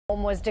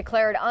Home was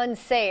declared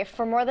unsafe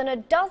for more than a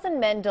dozen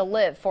men to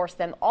live, forced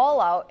them all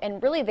out,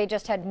 and really they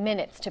just had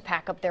minutes to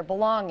pack up their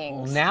belongings.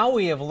 Well, now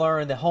we have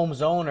learned the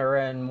home's owner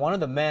and one of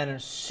the men are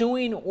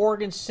suing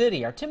Oregon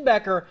City. Our Tim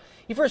Becker,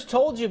 he first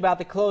told you about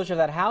the closure of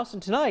that house,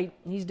 and tonight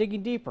he's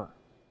digging deeper.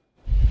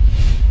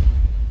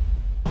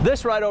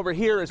 This right over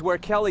here is where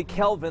Kelly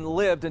Kelvin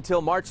lived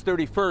until March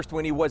 31st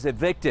when he was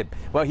evicted.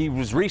 Well, he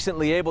was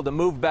recently able to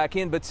move back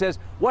in, but says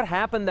what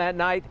happened that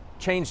night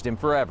changed him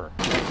forever.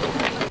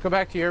 Go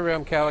back to your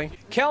room, Kelly.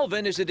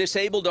 Kelvin is a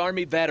disabled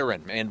Army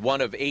veteran and one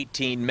of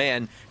 18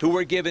 men who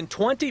were given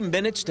 20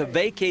 minutes to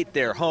vacate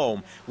their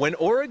home when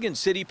Oregon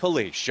City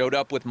Police showed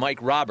up with Mike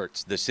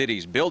Roberts, the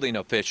city's building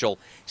official,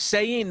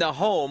 saying the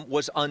home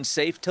was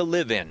unsafe to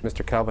live in.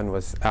 Mr. Kelvin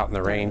was out in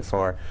the rain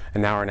for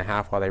an hour and a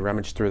half while they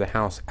rummaged through the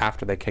house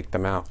after they kicked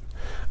them out.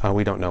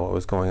 We don't know what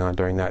was going on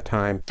during that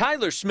time.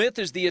 Tyler Smith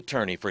is the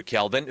attorney for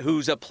Kelvin,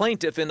 who's a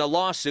plaintiff in the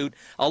lawsuit,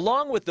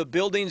 along with the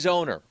building's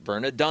owner,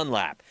 Verna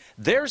Dunlap.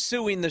 They're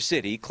suing the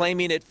city,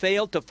 claiming it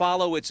failed to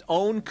follow its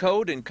own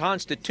code and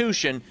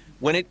constitution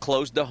when it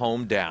closed the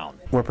home down.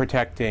 We're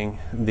protecting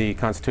the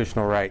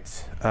constitutional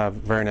rights of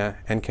Verna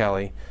and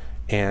Kelly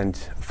and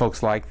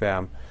folks like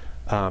them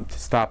to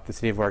stop the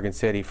city of Oregon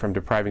City from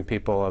depriving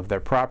people of their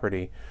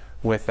property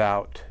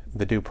without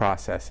the due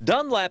process.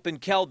 Dunlap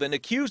and Kelvin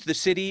accused the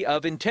city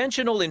of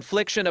intentional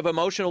infliction of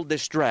emotional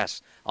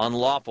distress,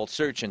 unlawful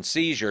search and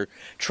seizure,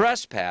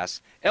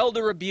 trespass,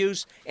 elder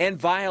abuse, and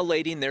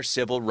violating their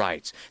civil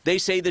rights. They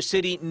say the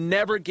city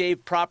never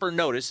gave proper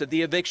notice of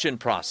the eviction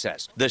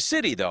process. The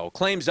city, though,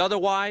 claims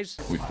otherwise.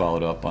 We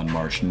followed up on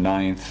March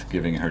 9th,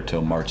 giving her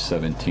till March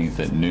 17th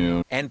at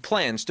noon. And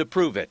plans to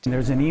prove it.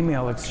 There's an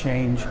email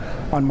exchange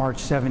on March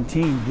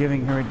 17,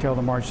 giving her until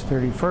the March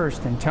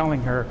 31st and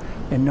telling her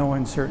in no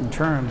uncertain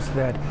terms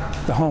that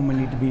the home would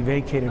need to be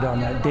vacated on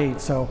that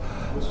date. So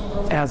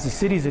as the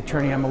city's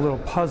attorney, I'm a little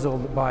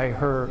puzzled by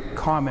her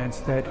comments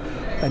that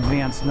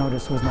advance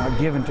notice was not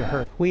given to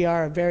her. We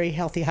are a very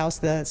healthy house.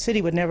 The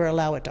city would never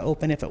allow it to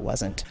open if it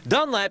wasn't.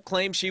 Dunlap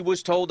claims she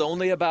was told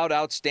only about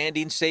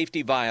outstanding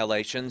safety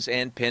violations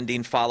and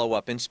pending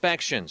follow-up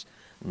inspections,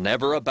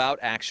 never about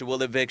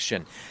actual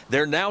eviction.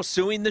 They're now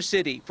suing the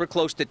city for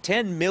close to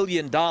 $10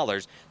 million,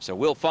 so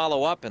we'll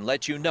follow up and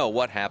let you know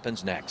what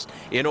happens next.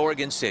 In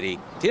Oregon City,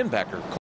 Tim Becker.